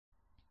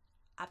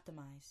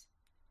Optimize.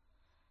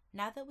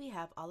 Now that we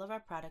have all of our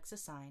products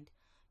assigned,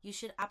 you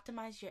should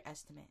optimize your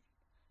estimate.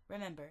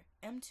 Remember,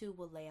 M2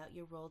 will lay out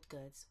your rolled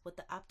goods with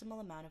the optimal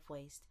amount of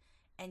waste,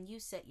 and you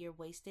set your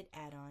wasted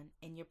add-on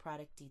in your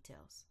product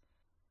details.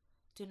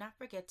 Do not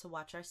forget to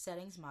watch our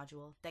settings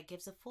module that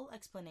gives a full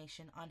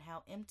explanation on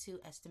how M2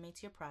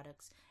 estimates your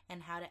products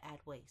and how to add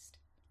waste.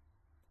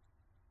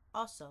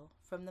 Also,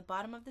 from the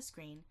bottom of the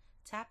screen,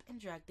 tap and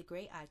drag the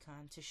gray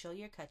icon to show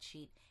your cut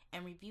sheet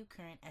and review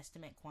current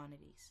estimate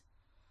quantities.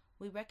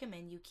 We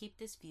recommend you keep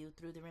this view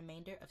through the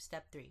remainder of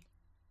Step 3.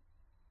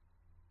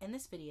 In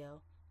this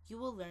video, you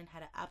will learn how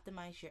to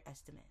optimize your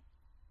estimate.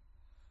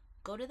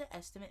 Go to the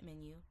Estimate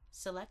menu,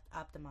 select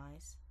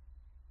Optimize.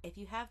 If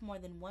you have more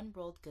than one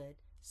rolled good,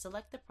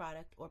 select the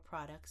product or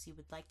products you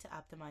would like to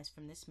optimize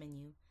from this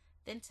menu,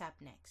 then tap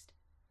Next.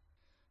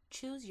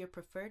 Choose your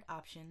preferred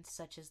options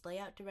such as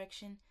layout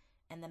direction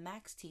and the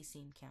max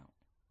T-seam count.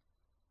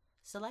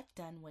 Select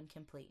Done when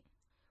complete.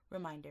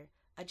 Reminder,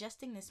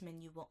 adjusting this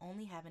menu will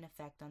only have an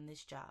effect on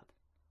this job.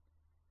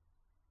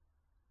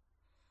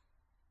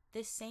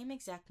 This same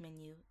exact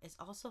menu is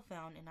also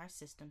found in our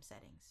system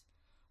settings,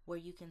 where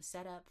you can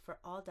set up for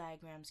all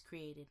diagrams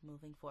created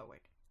moving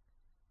forward.